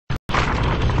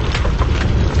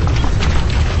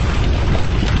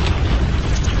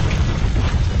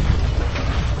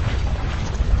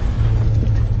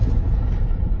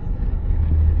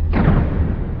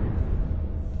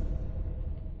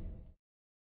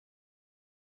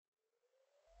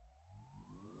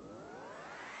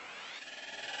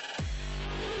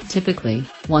Typically,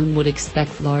 one would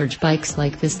expect large bikes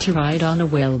like this to ride on a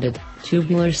welded,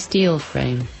 tubular steel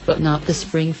frame, but not the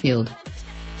Springfield.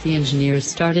 The engineers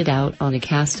started out on a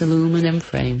cast aluminum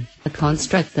frame, a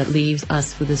construct that leaves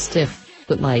us with a stiff,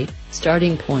 but light,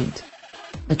 starting point.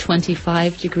 A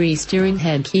 25-degree steering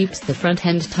head keeps the front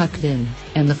end tucked in,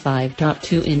 and the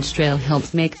 5.2-inch trail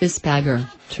helps make this bagger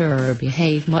tourer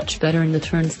behave much better in the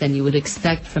turns than you would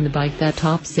expect from a bike that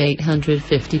tops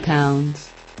 850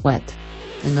 pounds. Wet.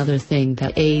 Another thing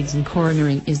that aids in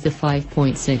cornering is the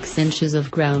 5.6 inches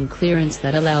of ground clearance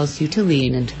that allows you to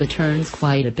lean into the turns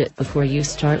quite a bit before you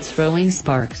start throwing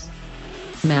sparks.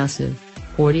 Massive,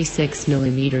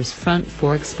 46mm front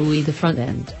forks buoy the front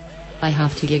end. I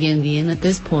have to dig in the inn at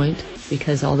this point,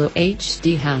 because although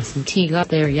HD hasn't got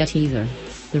there yet either,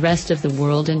 the rest of the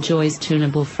world enjoys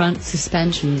tunable front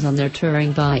suspensions on their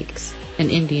touring bikes, and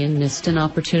Indian missed an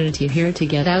opportunity here to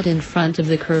get out in front of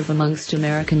the curve amongst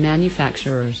American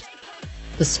manufacturers.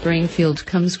 The Springfield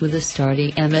comes with a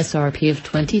starting MSRP of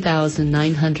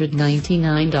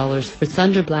 $20,999 for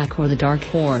Thunder Black or the Dark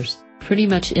Horse, pretty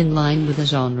much in line with the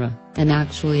genre, and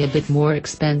actually a bit more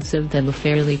expensive than the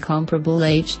fairly comparable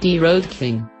HD Road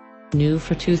King. New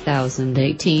for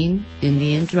 2018,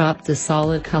 Indian dropped the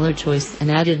solid color choice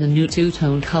and added a new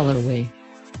two-tone colorway.